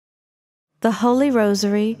The Holy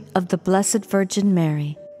Rosary of the Blessed Virgin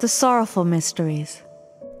Mary, the Sorrowful Mysteries.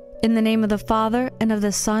 In the name of the Father, and of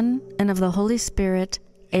the Son, and of the Holy Spirit.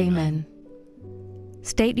 Amen.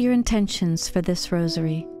 State your intentions for this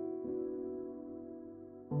rosary.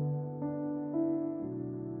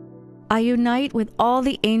 I unite with all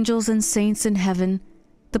the angels and saints in heaven,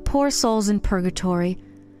 the poor souls in purgatory,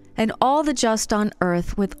 and all the just on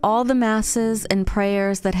earth, with all the masses and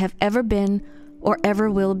prayers that have ever been or ever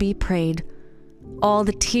will be prayed, all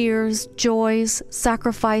the tears, joys,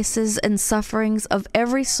 sacrifices, and sufferings of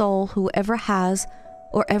every soul who ever has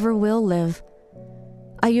or ever will live.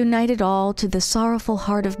 I unite it all to the sorrowful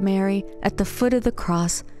heart of Mary at the foot of the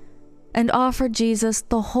cross, and offer Jesus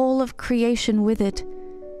the whole of creation with it,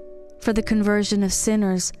 for the conversion of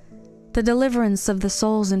sinners, the deliverance of the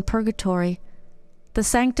souls in purgatory, the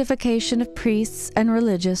sanctification of priests and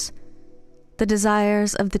religious, the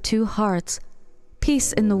desires of the two hearts,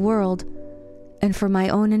 peace in the world, and for my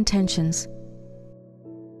own intentions.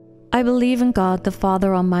 I believe in God the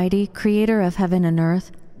Father Almighty, creator of heaven and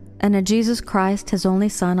earth, and in Jesus Christ, his only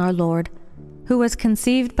Son, our Lord, who was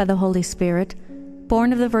conceived by the Holy Spirit,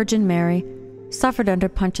 born of the Virgin Mary, suffered under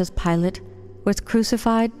Pontius Pilate, was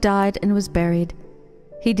crucified, died, and was buried.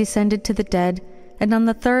 He descended to the dead, and on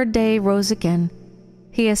the third day rose again.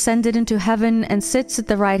 He ascended into heaven and sits at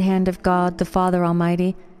the right hand of God the Father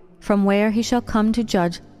Almighty, from where he shall come to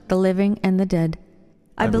judge the living and the dead.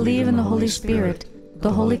 I believe in the Holy Spirit,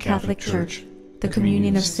 the Holy Catholic Church, the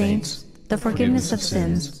communion of saints, the forgiveness of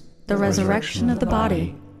sins, the resurrection of the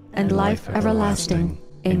body, and life everlasting.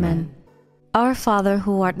 Amen. Our Father,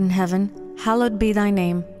 who art in heaven, hallowed be thy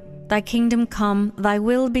name. Thy kingdom come, thy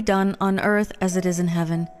will be done on earth as it is in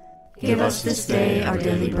heaven. Give us this day our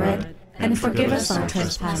daily bread, and forgive us our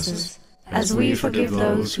trespasses, as we forgive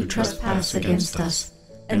those who trespass against us.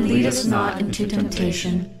 And lead us not into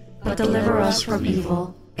temptation, but deliver us from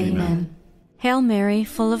evil. Amen. Hail Mary,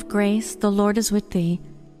 full of grace, the Lord is with thee.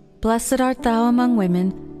 Blessed art thou among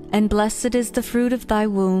women, and blessed is the fruit of thy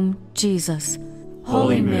womb, Jesus.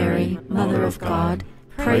 Holy Mary, Mother of God,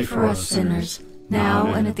 pray for us sinners,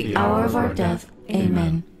 now and at the hour of our death.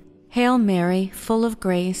 Amen. Hail Mary, full of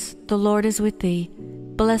grace, the Lord is with thee.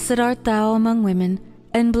 Blessed art thou among women,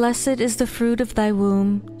 and blessed is the fruit of thy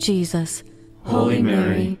womb, Jesus. Holy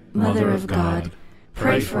Mary, Mother of God,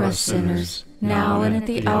 pray for us sinners, now and at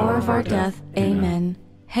the hour of our death. Amen.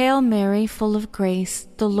 Hail Mary, full of grace,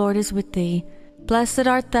 the Lord is with thee. Blessed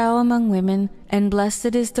art thou among women, and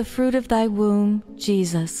blessed is the fruit of thy womb,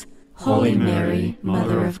 Jesus. Holy Mary,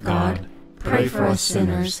 Mother of God, pray for us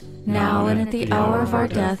sinners, now and at the hour of our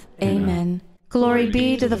death. Amen. Glory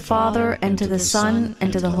be to the Father, and to the Son,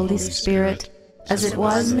 and to the Holy Spirit, as it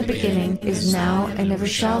was in the beginning, is now, and ever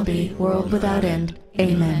shall be, world without end.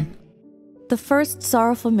 Amen. The first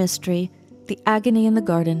sorrowful mystery, the agony in the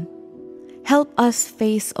garden. Help us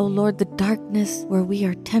face, O Lord, the darkness where we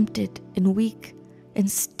are tempted and weak, and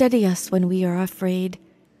steady us when we are afraid.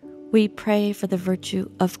 We pray for the virtue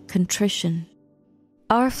of contrition.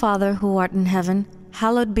 Our Father, who art in heaven,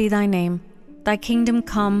 hallowed be thy name. Thy kingdom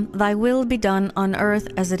come, thy will be done on earth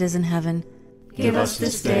as it is in heaven. Give us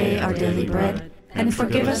this day our daily bread, and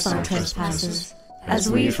forgive us our trespasses, as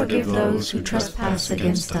we forgive those who trespass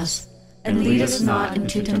against us. And lead us not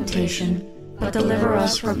into temptation, but deliver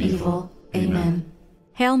us from evil. Amen.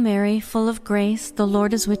 Hail Mary, full of grace, the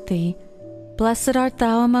Lord is with thee. Blessed art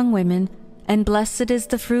thou among women, and blessed is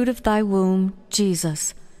the fruit of thy womb,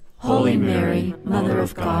 Jesus. Holy Mary, Mother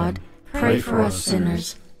of God, pray for us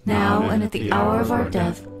sinners, now and at the hour of our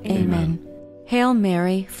death. Amen. Hail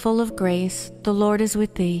Mary, full of grace, the Lord is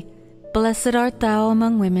with thee. Blessed art thou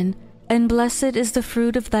among women, and blessed is the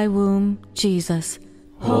fruit of thy womb, Jesus.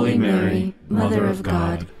 Holy Mary, Mother of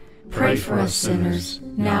God, pray for us sinners,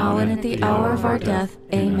 now and at the hour of our death.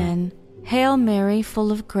 Amen. Hail Mary,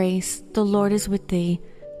 full of grace, the Lord is with thee.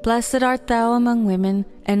 Blessed art thou among women,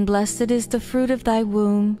 and blessed is the fruit of thy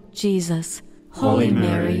womb, Jesus. Holy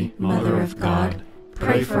Mary, Mother of God,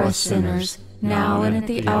 pray for us sinners, now and at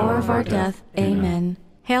the hour of our death. Amen.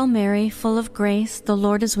 Hail Mary, full of grace, the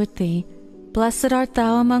Lord is with thee. Blessed art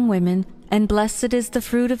thou among women, and blessed is the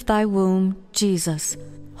fruit of thy womb, Jesus.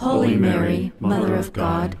 Holy Mary, Mother of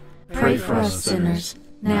God, pray for us sinners,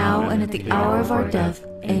 now and at the hour of our death.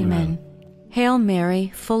 Amen. Hail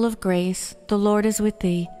Mary, full of grace, the Lord is with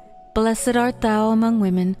thee. Blessed art thou among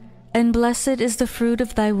women, and blessed is the fruit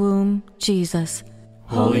of thy womb, Jesus.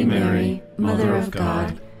 Holy Mary, Mother of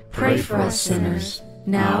God, pray for us sinners,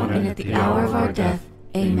 now and at the hour of our death.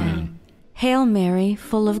 Amen. Hail Mary,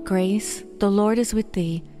 full of grace, the Lord is with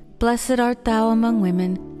thee. Blessed art thou among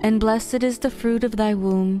women, and blessed is the fruit of thy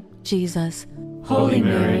womb, Jesus. Holy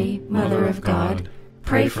Mary, Mother of God,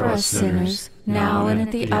 pray for us sinners, now and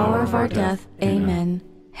at the hour of our death. Amen.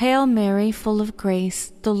 Hail Mary, full of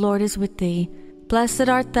grace, the Lord is with thee. Blessed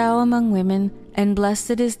art thou among women, and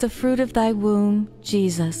blessed is the fruit of thy womb,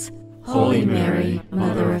 Jesus. Holy Mary,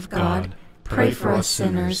 Mother of God, pray for us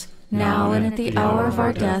sinners, now and at the hour of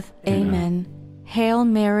our death. Amen. Hail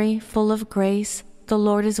Mary, full of grace, the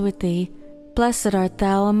Lord is with thee. Blessed art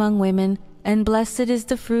thou among women, and blessed is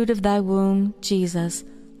the fruit of thy womb, Jesus.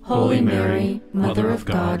 Holy Mary, Mother of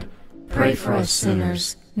God, pray for us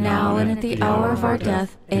sinners, now and at the hour of our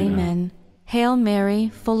death. Amen. Hail Mary,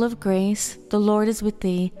 full of grace, the Lord is with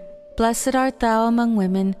thee. Blessed art thou among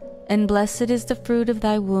women, and blessed is the fruit of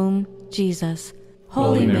thy womb, Jesus.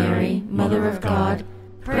 Holy Mary, Mother of God,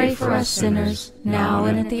 pray for us sinners, now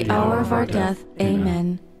and at the hour of our death.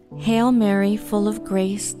 Amen. Hail Mary, full of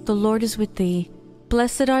grace, the Lord is with thee.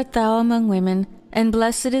 Blessed art thou among women, and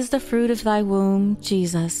blessed is the fruit of thy womb,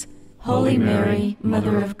 Jesus. Holy Mary,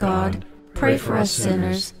 Mother of God, pray for us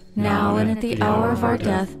sinners, now and at the hour of our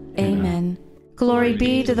death. Amen. Glory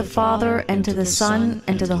be to the Father, and to the Son,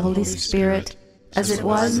 and to the Holy Spirit, as it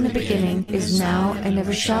was in the beginning, is now, and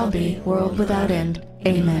ever shall be, world without end.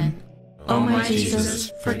 Amen. O my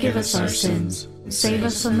Jesus, forgive us our sins, save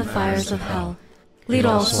us from the fires of hell. Lead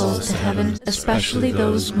all souls to heaven, especially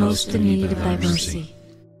those most in need of thy mercy.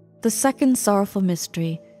 The second sorrowful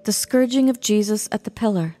mystery, the scourging of Jesus at the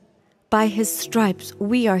pillar. By his stripes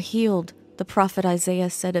we are healed, the prophet Isaiah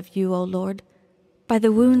said of you, O Lord. By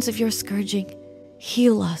the wounds of your scourging,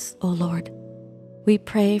 heal us, O Lord. We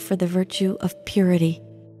pray for the virtue of purity.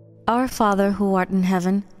 Our Father, who art in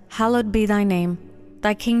heaven, hallowed be thy name.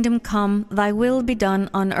 Thy kingdom come, thy will be done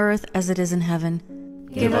on earth as it is in heaven.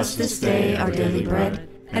 Give us this day our daily bread,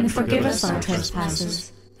 and forgive us our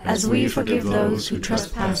trespasses, as we forgive those who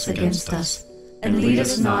trespass against us. And lead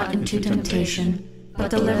us not into temptation,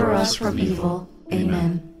 but deliver us from evil.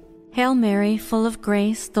 Amen. Hail Mary, full of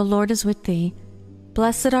grace, the Lord is with thee.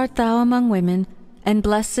 Blessed art thou among women, and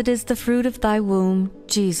blessed is the fruit of thy womb,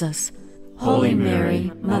 Jesus. Holy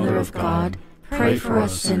Mary, Mother of God, pray for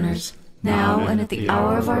us sinners, now and at the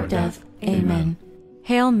hour of our death. Amen.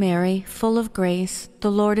 Hail Mary, full of grace,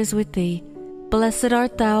 the Lord is with thee. Blessed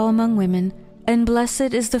art thou among women, and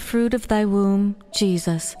blessed is the fruit of thy womb,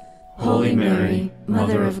 Jesus. Holy Mary,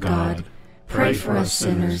 Mother of God, pray for us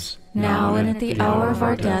sinners, now and at the hour of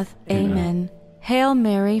our death. Amen. Hail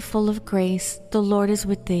Mary, full of grace, the Lord is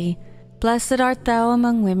with thee. Blessed art thou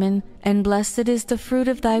among women, and blessed is the fruit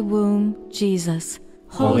of thy womb, Jesus.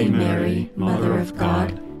 Holy Mary, Mother of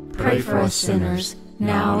God, pray for us sinners,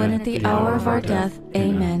 now and at the hour of our death.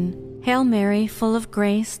 Amen. Hail Mary, full of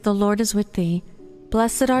grace, the Lord is with thee.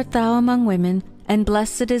 Blessed art thou among women, and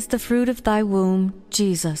blessed is the fruit of thy womb,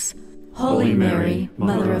 Jesus. Holy Mary,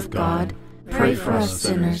 Mother of God, pray for us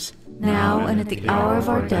sinners, now and at the hour of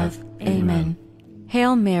our death. Amen.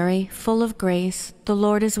 Hail Mary, full of grace, the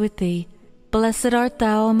Lord is with thee. Blessed art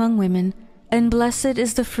thou among women, and blessed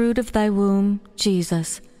is the fruit of thy womb,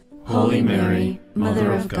 Jesus. Holy Mary,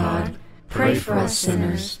 Mother of God, pray for us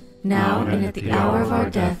sinners, now and at the hour of our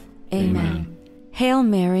death. Amen. Hail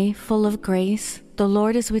Mary, full of grace, the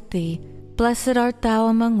Lord is with thee. Blessed art thou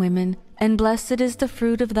among women, and blessed is the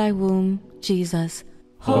fruit of thy womb, Jesus.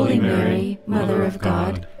 Holy Mary, Mother of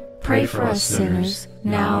God, pray for us sinners,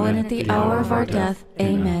 now and at the hour of our death.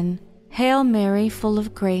 Amen. Hail Mary, full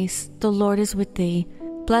of grace, the Lord is with thee.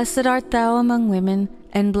 Blessed art thou among women,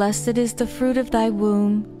 and blessed is the fruit of thy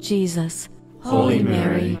womb, Jesus. Holy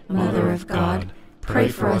Mary, Mother of God, pray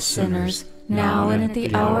for us sinners, now and at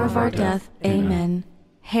the hour of our death. Amen.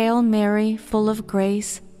 Hail Mary, full of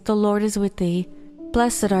grace, the Lord is with thee.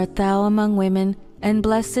 Blessed art thou among women, and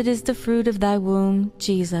blessed is the fruit of thy womb,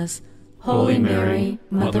 Jesus. Holy Mary,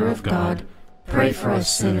 Mother of God, pray for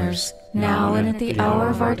us sinners, now and at the hour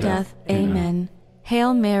of our death. Amen.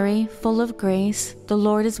 Hail Mary, full of grace, the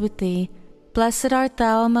Lord is with thee. Blessed art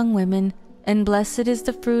thou among women, and blessed is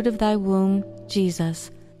the fruit of thy womb,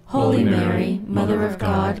 Jesus. Holy Mary, Mother of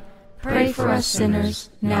God, pray for us sinners,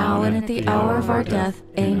 now and at the hour of our death.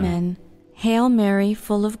 Amen. Hail Mary,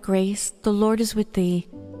 full of grace, the Lord is with thee.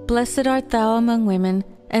 Blessed art thou among women,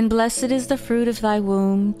 and blessed is the fruit of thy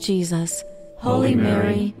womb, Jesus. Holy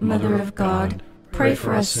Mary, Mother of God, pray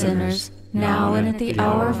for us sinners, now and at the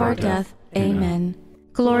hour of our death. Amen.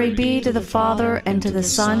 Glory be to the Father, and to the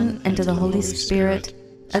Son, and to the Holy Spirit,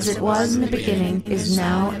 as it was in the beginning, is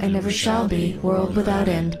now, and ever shall be, world without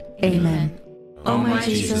end. Amen. O my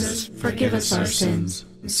Jesus, forgive us our sins,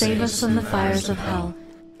 save us from the fires of hell.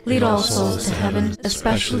 Lead all souls to heaven,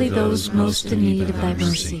 especially those most in need of thy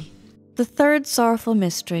mercy. The third sorrowful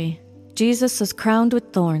mystery, Jesus is crowned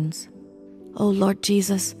with thorns. O Lord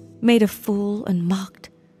Jesus, made a fool and mocked,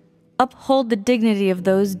 uphold the dignity of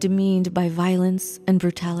those demeaned by violence and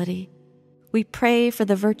brutality. We pray for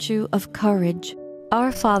the virtue of courage.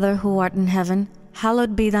 Our Father who art in heaven,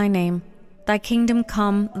 hallowed be thy name. Thy kingdom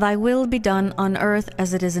come, thy will be done on earth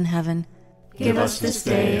as it is in heaven. Give us this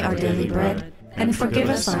day our daily bread, and forgive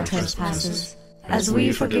us our trespasses, as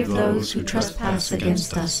we forgive those who trespass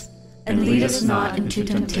against us. And lead us not into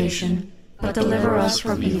temptation, but deliver us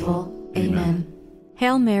from evil. Amen.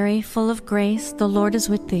 Hail Mary, full of grace, the Lord is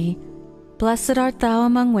with thee. Blessed art thou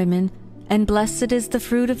among women, and blessed is the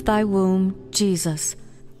fruit of thy womb, Jesus.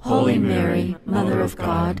 Holy Mary, Mother of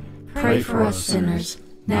God, pray for us sinners,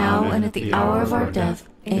 now and at the hour of our death.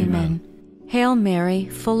 Amen. Hail Mary,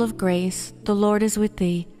 full of grace, the Lord is with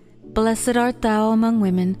thee. Blessed art thou among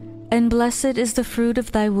women, and blessed is the fruit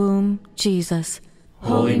of thy womb, Jesus.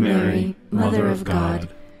 Holy Mary, Mother of God,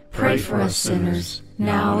 pray for us sinners,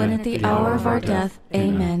 now and at the hour of our death.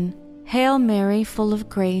 Amen. Hail Mary, full of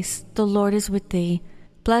grace, the Lord is with thee.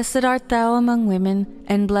 Blessed art thou among women,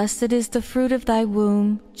 and blessed is the fruit of thy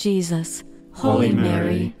womb, Jesus. Holy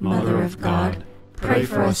Mary, Mother of God, pray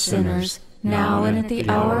for us sinners, now and at the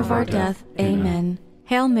hour of our death. Amen.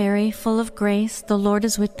 Hail Mary, full of grace, the Lord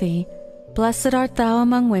is with thee. Blessed art thou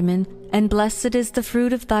among women, and blessed is the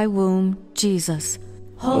fruit of thy womb, Jesus.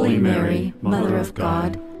 Holy Mary, Mother of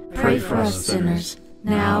God, pray for us sinners,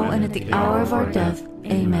 now and at the hour of our death.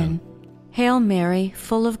 Amen. Hail Mary,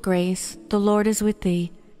 full of grace, the Lord is with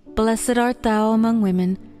thee. Blessed art thou among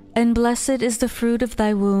women, and blessed is the fruit of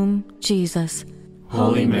thy womb, Jesus.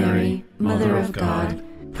 Holy Mary, Mother of God,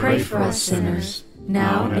 pray for us sinners,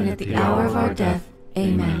 now and at the hour of our death.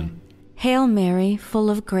 Amen. Hail Mary, full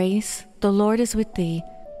of grace, the Lord is with thee.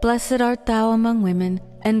 Blessed art thou among women,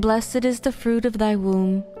 and blessed is the fruit of thy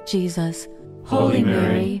womb, Jesus. Holy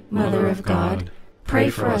Mary, Mother of God, pray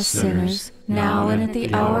for us sinners, now and at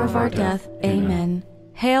the hour of our death. Amen.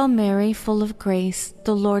 Hail Mary, full of grace,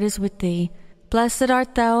 the Lord is with thee. Blessed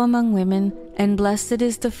art thou among women, and blessed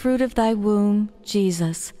is the fruit of thy womb,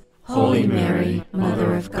 Jesus. Holy Mary,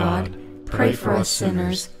 Mother of God, pray for us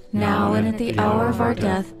sinners, now and at the hour of our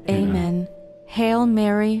death. Amen. Hail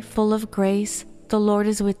Mary, full of grace, the Lord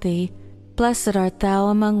is with thee. Blessed art thou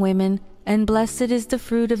among women, and blessed is the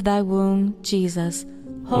fruit of thy womb, Jesus.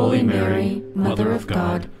 Holy Mary, Mother of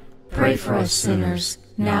God, pray for us sinners,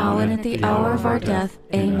 now and at the hour of our death.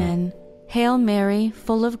 Amen. Hail Mary,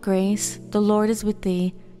 full of grace, the Lord is with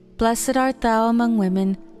thee. Blessed art thou among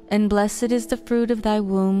women, and blessed is the fruit of thy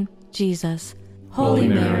womb, Jesus. Holy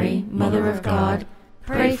Mary, Mother of God,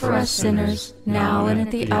 pray for us sinners, now and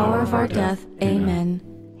at the hour of our death. Amen.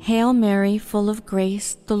 Hail Mary, full of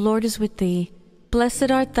grace, the Lord is with thee.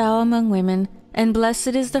 Blessed art thou among women, and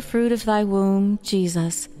blessed is the fruit of thy womb,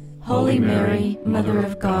 Jesus. Holy Mary, Mother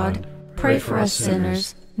of God, pray for us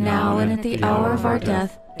sinners, now and at the hour of our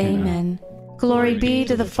death. Amen. Glory be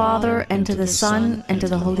to the Father, and to the Son, and to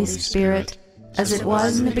the Holy Spirit, as it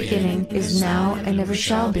was in the beginning, is now, and ever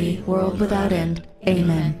shall be, world without end.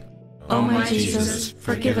 Amen. O my Jesus,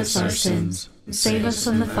 forgive us our sins, save us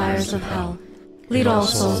from the fires of hell. Lead all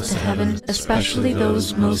souls to heaven, especially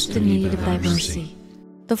those most in need of thy mercy.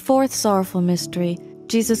 The fourth sorrowful mystery,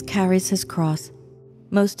 Jesus carries his cross.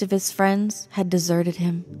 Most of his friends had deserted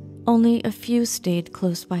him. Only a few stayed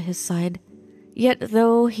close by his side. Yet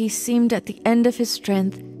though he seemed at the end of his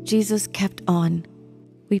strength, Jesus kept on.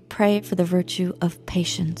 We pray for the virtue of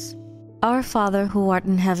patience. Our Father who art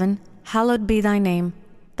in heaven, hallowed be thy name.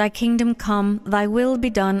 Thy kingdom come, thy will be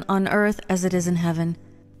done on earth as it is in heaven.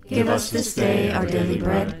 Give us this day our daily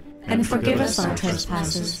bread, and forgive us our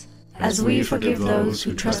trespasses, as we forgive those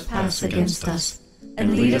who trespass against us.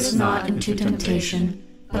 And lead us not into temptation,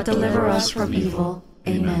 but deliver us from evil.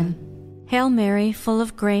 Amen. Hail Mary, full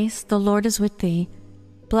of grace, the Lord is with thee.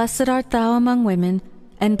 Blessed art thou among women,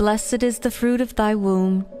 and blessed is the fruit of thy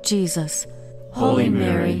womb, Jesus. Holy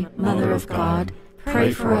Mary, Mother of God,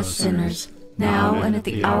 pray for us sinners, now and at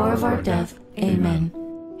the hour of our death. Amen.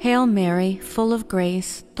 Hail Mary, full of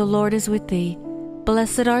grace, the Lord is with thee.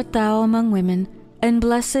 Blessed art thou among women, and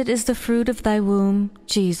blessed is the fruit of thy womb,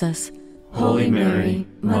 Jesus. Holy Mary,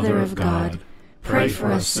 Mother of God, pray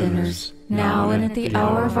for us sinners, now and at the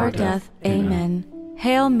hour of our death. Amen.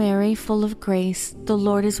 Hail Mary, full of grace, the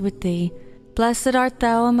Lord is with thee. Blessed art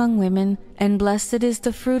thou among women, and blessed is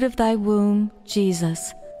the fruit of thy womb,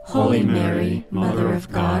 Jesus. Holy Mary, Mother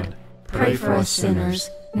of God, pray for us sinners,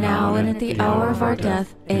 now and at the hour of our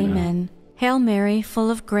death. Amen. Hail Mary, full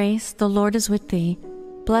of grace, the Lord is with thee.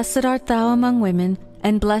 Blessed art thou among women,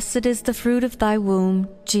 and blessed is the fruit of thy womb,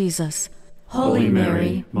 Jesus. Holy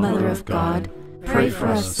Mary, Mother of God, pray for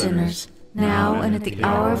us sinners, now and at the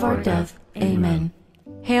hour of our death. Amen.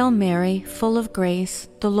 Hail Mary, full of grace,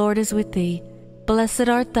 the Lord is with thee. Blessed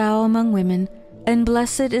art thou among women, and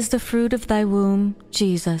blessed is the fruit of thy womb,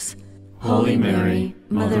 Jesus. Holy Mary,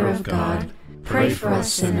 Mother of God, pray for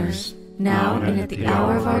us sinners, now and at the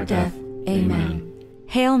hour of our death. Amen.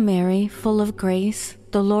 Hail Mary, full of grace,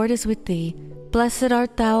 the Lord is with thee. Blessed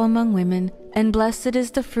art thou among women, and blessed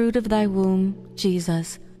is the fruit of thy womb,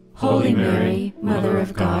 Jesus. Holy Mary, Mother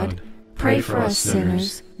of God, pray for us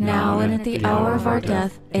sinners, now and at the hour of our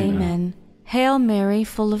death. Amen. Hail Mary,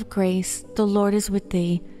 full of grace, the Lord is with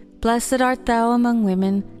thee. Blessed art thou among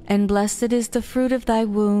women, and blessed is the fruit of thy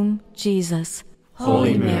womb, Jesus.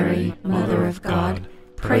 Holy Mary, Mother of God,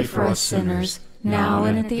 pray for us sinners, now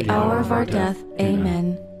and at the hour of our death.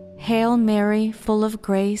 Amen. Hail Mary, full of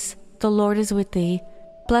grace, the Lord is with thee.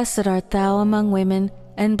 Blessed art thou among women,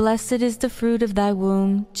 and blessed is the fruit of thy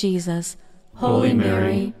womb, Jesus. Holy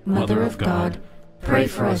Mary, Mother of God, pray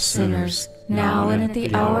for us sinners, now and at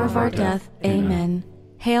the hour of our death. Amen.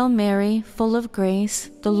 Hail Mary, full of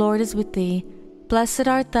grace, the Lord is with thee. Blessed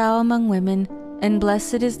art thou among women, and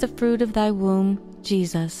blessed is the fruit of thy womb,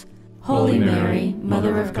 Jesus. Holy Mary,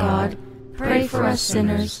 Mother of God, pray for us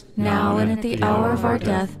sinners, now and at the hour of our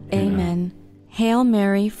death. Amen. Hail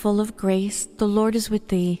Mary, full of grace, the Lord is with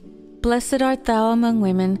thee. Blessed art thou among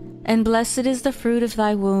women, and blessed is the fruit of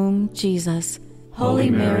thy womb, Jesus. Holy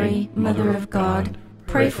Mary, Mother of God,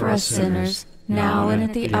 pray for us sinners, now and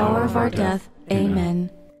at the hour of our death. Amen.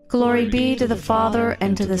 Glory be to the Father,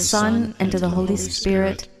 and to the Son, and to the Holy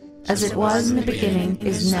Spirit, as it was in the beginning,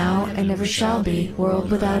 is now, and ever shall be, world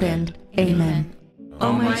without end. Amen.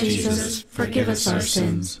 O my Jesus, forgive us our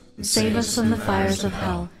sins, save us from the fires of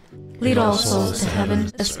hell. Lead all souls to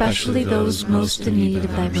heaven, especially those most in need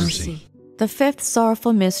of thy mercy. The fifth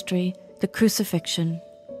sorrowful mystery, the Crucifixion.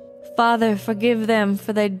 Father, forgive them,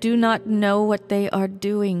 for they do not know what they are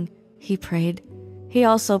doing, he prayed. He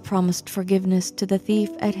also promised forgiveness to the thief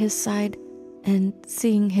at his side, and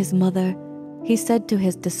seeing his mother, he said to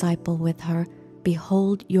his disciple with her,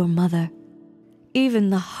 Behold your mother. Even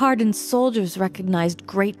the hardened soldiers recognized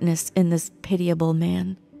greatness in this pitiable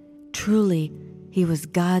man. Truly, he was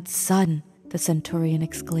God's son, the centurion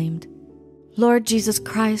exclaimed. Lord Jesus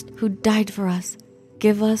Christ, who died for us,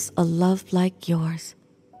 give us a love like yours.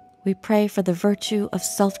 We pray for the virtue of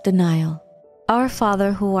self-denial. Our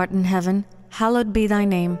Father, who art in heaven, hallowed be thy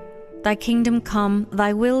name. Thy kingdom come,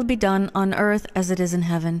 thy will be done on earth as it is in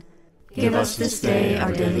heaven. Give us this day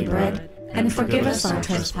our daily bread, and forgive us our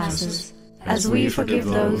trespasses, as we forgive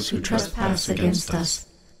those who trespass against us.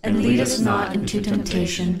 And lead us not into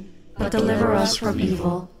temptation, but deliver us from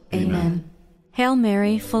evil. Amen. Hail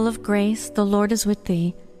Mary, full of grace, the Lord is with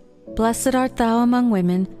thee. Blessed art thou among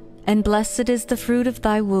women, and blessed is the fruit of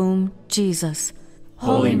thy womb, Jesus.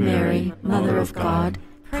 Holy Mary, Mother of God,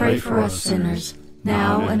 pray for us sinners,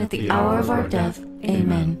 now and at the hour of our death.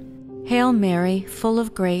 Amen. Hail Mary, full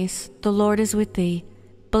of grace, the Lord is with thee.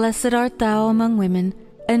 Blessed art thou among women,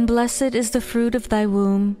 and blessed is the fruit of thy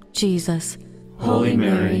womb, Jesus. Holy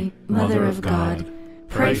Mary, Mother of God,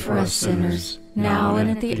 pray for us sinners, now and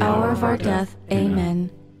at the hour of our death.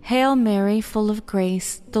 Amen. Hail Mary, full of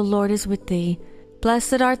grace, the Lord is with thee.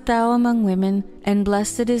 Blessed art thou among women, and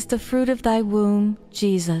blessed is the fruit of thy womb,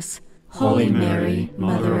 Jesus. Holy Mary,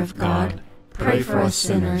 Mother of God, pray for us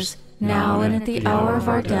sinners, now and at the hour of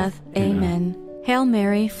our death. Amen. Hail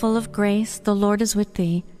Mary, full of grace, the Lord is with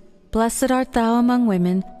thee. Blessed art thou among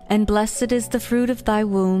women, and blessed is the fruit of thy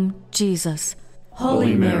womb, Jesus.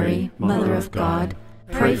 Holy Mary, Mother of God,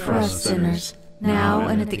 pray for us sinners, now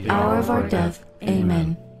and at the hour of our death.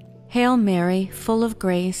 Amen. Hail Mary, full of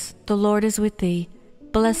grace, the Lord is with thee.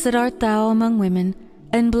 Blessed art thou among women,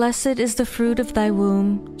 and blessed is the fruit of thy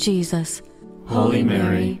womb, Jesus. Holy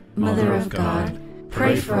Mary, Mother of God,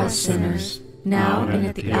 pray for us sinners, now and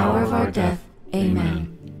at the hour of our death.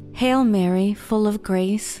 Amen. Hail Mary, full of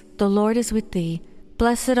grace, the Lord is with thee.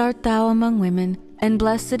 Blessed art thou among women, and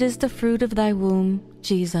blessed is the fruit of thy womb,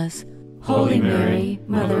 Jesus. Holy Mary,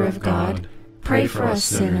 Mother of God, pray for us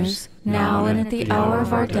sinners, now and at the hour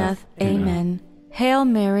of our death. Amen. Hail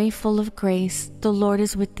Mary, full of grace, the Lord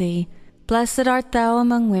is with thee. Blessed art thou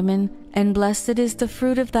among women, and blessed is the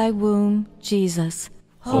fruit of thy womb, Jesus.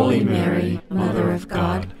 Holy Mary, Mother of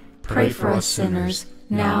God, pray for us sinners,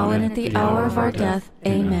 now and at the hour of our death.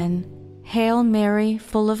 Amen. Hail Mary,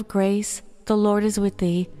 full of grace, the Lord is with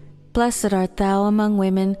thee. Blessed art thou among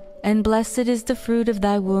women, and blessed is the fruit of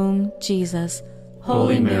thy womb, Jesus.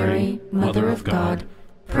 Holy Mary, Mother of God,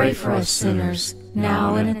 pray for us sinners,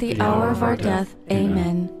 now and at the hour of our death.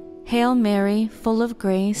 Amen. Hail Mary, full of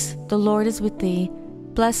grace, the Lord is with thee.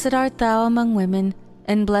 Blessed art thou among women,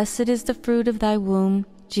 and blessed is the fruit of thy womb,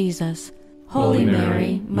 Jesus. Holy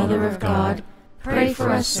Mary, Mother of God, pray for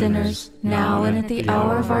us sinners, now and at the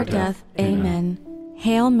hour of our death. Amen.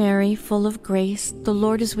 Hail Mary, full of grace, the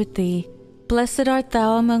Lord is with thee. Blessed art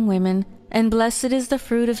thou among women, and blessed is the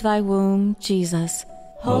fruit of thy womb, Jesus.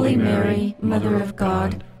 Holy Mary, Mother of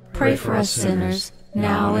God, pray for us sinners,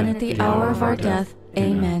 now and at the hour of our death.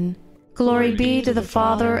 Amen. Glory be to the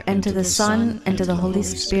Father, and to the Son, and to the Holy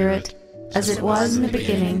Spirit, as it was in the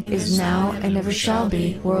beginning, is now, and ever shall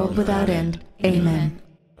be, world without end. Amen.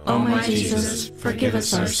 O my Jesus, forgive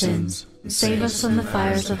us our sins, save us from the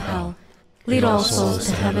fires of hell. Lead all souls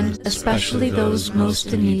to heaven, especially those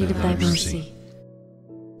most in need of thy mercy.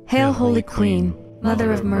 Hail, Holy Queen,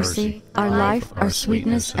 Mother of mercy, our life, our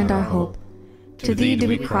sweetness, and our hope. To thee do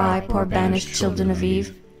we cry, poor banished children of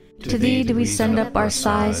Eve. To thee do we send up our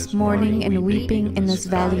sighs, mourning and weeping in this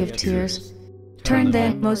valley of tears. Turn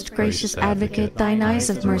then, most gracious Advocate, thine eyes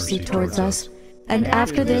of mercy towards us, and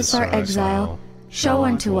after this our exile, show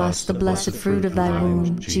unto us the blessed fruit of thy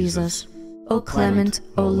womb, Jesus. O clement,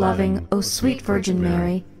 O loving, O sweet Virgin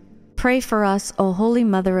Mary, pray for us, O Holy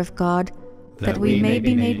Mother of God, that we may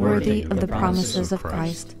be made worthy of the promises of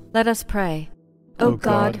Christ. Let us pray. O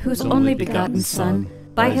God, whose only begotten Son,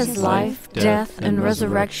 by his life, death, and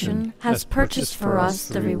resurrection, has purchased for us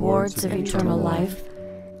the rewards of eternal life,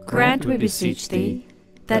 grant, we beseech thee,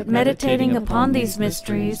 that meditating upon these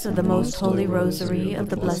mysteries of the most holy Rosary of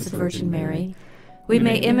the Blessed Virgin Mary, we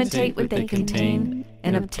may imitate what they contain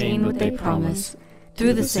and obtain what they promise,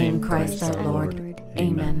 through the same Christ our Lord.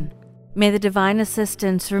 Amen. May the divine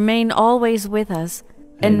assistance remain always with us,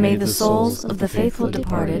 and may the souls of the faithful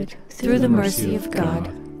departed, through the mercy of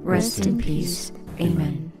God, rest in peace.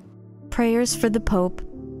 Amen. Prayers for the Pope.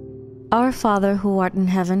 Our Father, who art in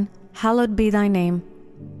heaven, hallowed be thy name.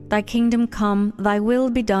 Thy kingdom come, thy will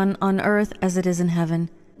be done on earth as it is in heaven.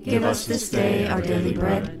 Give us this day our daily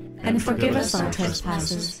bread, and forgive us our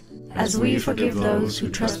trespasses, as we forgive those who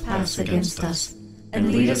trespass against us.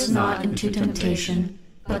 And lead us not into temptation,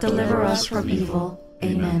 but deliver us from evil.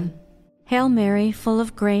 Amen. Hail Mary, full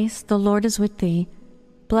of grace, the Lord is with thee.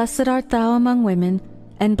 Blessed art thou among women,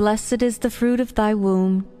 and blessed is the fruit of thy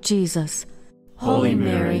womb, Jesus. Holy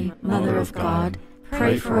Mary, Mother of God,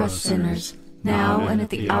 pray for us sinners, now and at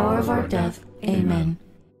the hour of our death. Amen.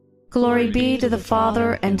 Glory be to the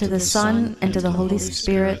Father, and to the Son, and to the Holy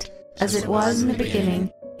Spirit, as it was in the beginning,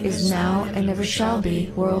 is now, and ever shall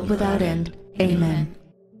be, world without end. Amen.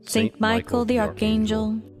 Saint Michael the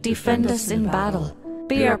Archangel, defend us in battle.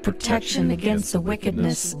 Be our protection against the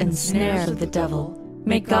wickedness and snares of the devil.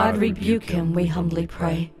 May God rebuke him, we humbly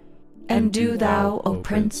pray. And do thou, O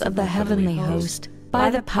Prince of the heavenly host, by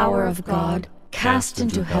the power of God, cast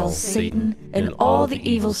into hell Satan and all the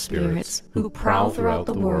evil spirits who prowl throughout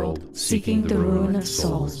the world, seeking the ruin of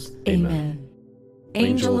souls. Amen.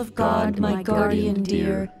 Angel of God, my guardian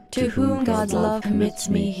dear, to whom God's love commits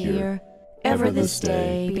me here, ever this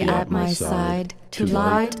day be at my side, to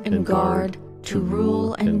light and guard, to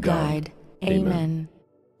rule and guide. Amen.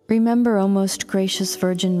 Remember, O most gracious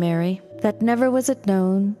Virgin Mary, that never was it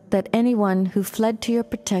known that anyone who fled to your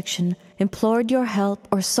protection, implored your help,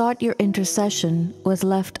 or sought your intercession was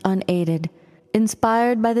left unaided.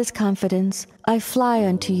 Inspired by this confidence, I fly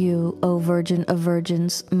unto you, O Virgin of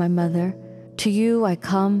Virgins, my Mother. To you I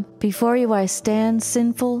come, before you I stand,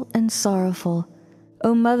 sinful and sorrowful.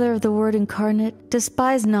 O Mother of the Word incarnate,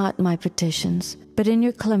 despise not my petitions, but in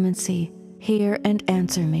your clemency hear and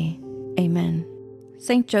answer me. Amen.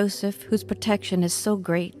 Saint Joseph, whose protection is so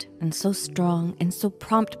great and so strong and so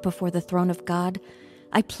prompt before the throne of God,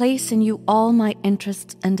 I place in you all my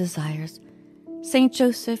interests and desires. Saint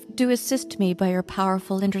Joseph, do assist me by your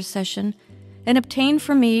powerful intercession, and obtain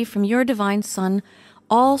for me from your divine Son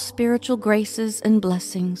all spiritual graces and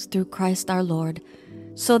blessings through Christ our Lord,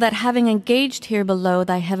 so that having engaged here below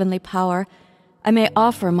thy heavenly power, I may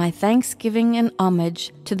offer my thanksgiving and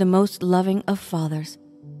homage to the most loving of fathers.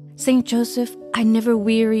 Saint Joseph, I never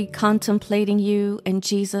weary contemplating you and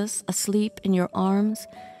Jesus asleep in your arms,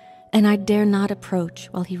 and I dare not approach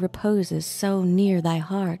while he reposes so near thy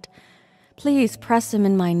heart. Please press him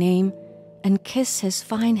in my name, and kiss his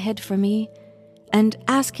fine head for me, and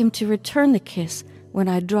ask him to return the kiss when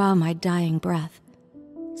I draw my dying breath.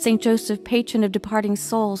 Saint Joseph, patron of departing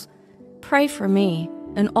souls, pray for me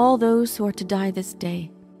and all those who are to die this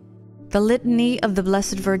day. The Litany of the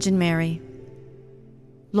Blessed Virgin Mary.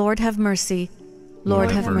 Lord have mercy,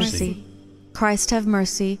 Lord have mercy. Christ have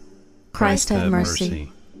mercy, Christ have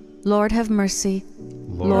mercy. Lord have mercy,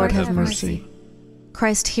 Lord have mercy.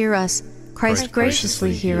 Christ hear us, Christ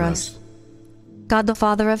graciously hear us. God the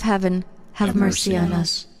Father of heaven, have mercy on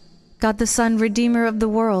us. God the Son, Redeemer of the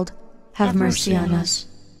world, have mercy on us.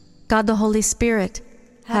 God the Holy Spirit,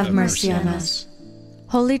 have mercy on us.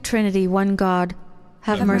 Holy Trinity, one God,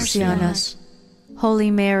 have mercy on us. Holy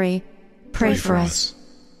Mary, Pray for us.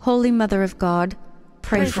 Holy Mother of God,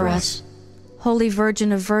 Pray for us. Holy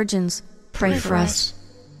Virgin of Virgins, Pray for us.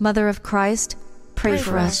 Mother of Christ, Pray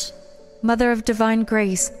for us. Mother of Divine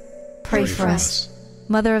Grace, Pray for us.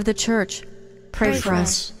 Mother of the Church, Pray for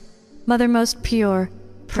us. Mother most pure,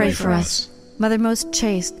 Pray for us. Mother most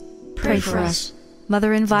chaste, Pray for us.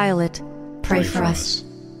 Mother inviolate, Pray for us.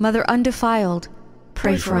 Mother undefiled,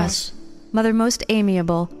 Pray for us. Mother most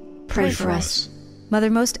amiable, Pray for us. Mother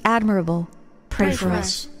most admirable, Pray for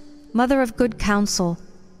us. Mother of good counsel,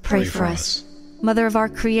 Pray for us. Mother of our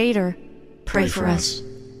Creator, Pray for us.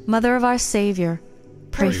 Mother of our Savior,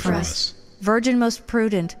 Pray for us. Virgin most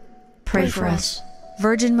prudent, Pray for us.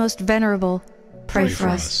 Virgin most venerable, Pray for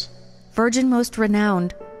us. Virgin most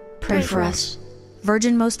renowned, Pray for us.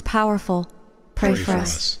 Virgin most powerful, Pray for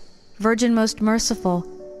us. Virgin most merciful,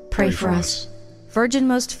 Pray for us. Virgin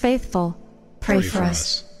most faithful, Pray for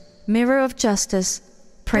us. Mirror of justice,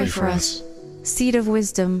 Pray for us. Seat of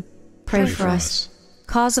wisdom, Pray for us.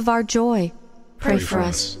 Cause of our joy, Pray for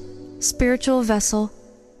us. Spiritual vessel,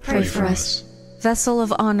 Pray for us. Vessel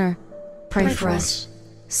of honor, Pray for us.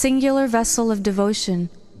 Singular vessel of devotion,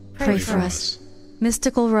 Pray for us.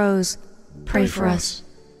 Mystical rose, Pray for us.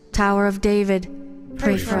 Tower of David,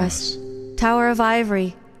 Pray for us. Tower of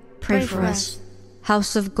ivory, Pray for us.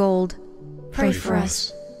 House of gold, Pray for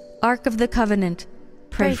us. Ark of the Covenant,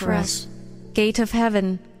 Pray for us. Gate of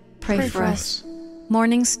heaven, Pray for us.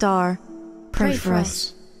 Morning star, Pray for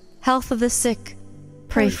us. Health of the sick,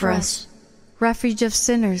 Pray for us. Refuge of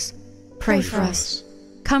sinners, Pray for us.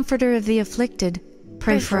 Comforter of the afflicted,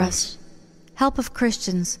 Pray for us. Help of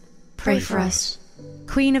Christians, Pray for us.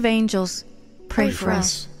 Queen of angels, Pray for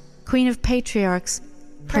us. Queen of patriarchs,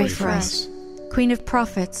 Pray for us. Queen of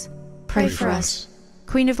prophets, Pray for us.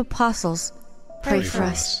 Queen of apostles, Pray for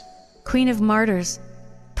us. Queen of martyrs,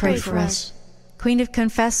 Pray for us. Queen of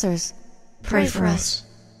confessors, Pray for us.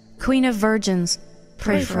 Queen of virgins,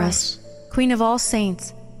 Pray for us. Queen of all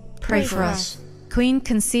saints, Pray for us. Queen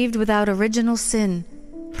conceived without original sin,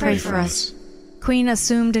 Pray for us. Queen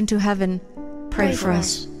assumed into heaven, Pray for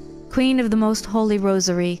us. Queen of the most holy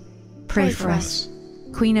Rosary, Pray for us.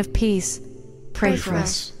 Queen of peace, Pray for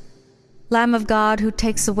us. Lamb of God who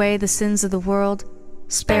takes away the sins of the world,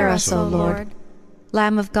 spare us, O Lord.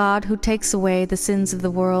 Lamb of God who takes away the sins of the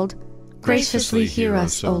world, graciously hear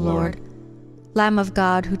us, O Lord. Lamb of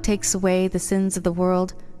God who takes away the sins of the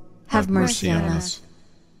world, have mercy on us.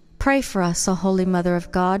 Pray for us, O Holy Mother of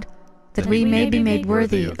God, that we may be made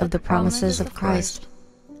worthy of the promises of Christ.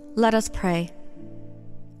 Let us pray.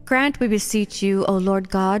 Grant, we beseech you, O Lord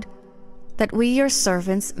God, that we, your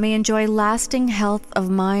servants, may enjoy lasting health of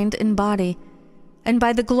mind and body, and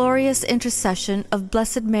by the glorious intercession of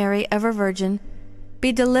Blessed Mary, ever Virgin,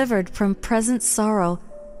 be delivered from present sorrow,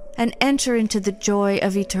 and enter into the joy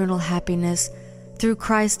of eternal happiness, through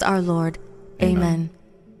Christ our Lord. Amen.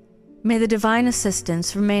 May the divine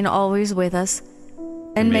assistance remain always with us,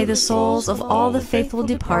 and may the souls of all the faithful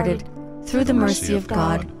departed, through the mercy of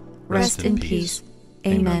God, rest in peace.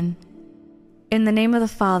 Amen. In the name of the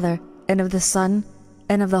Father, and of the Son,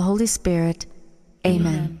 and of the Holy Spirit.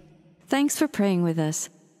 Amen. Thanks for praying with us.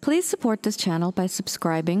 Please support this channel by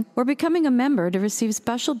subscribing or becoming a member to receive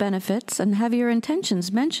special benefits and have your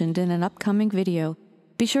intentions mentioned in an upcoming video.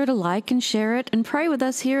 Be sure to like and share it and pray with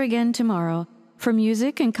us here again tomorrow. For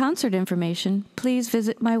music and concert information, please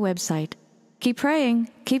visit my website. Keep praying,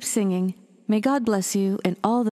 keep singing. May God bless you in all the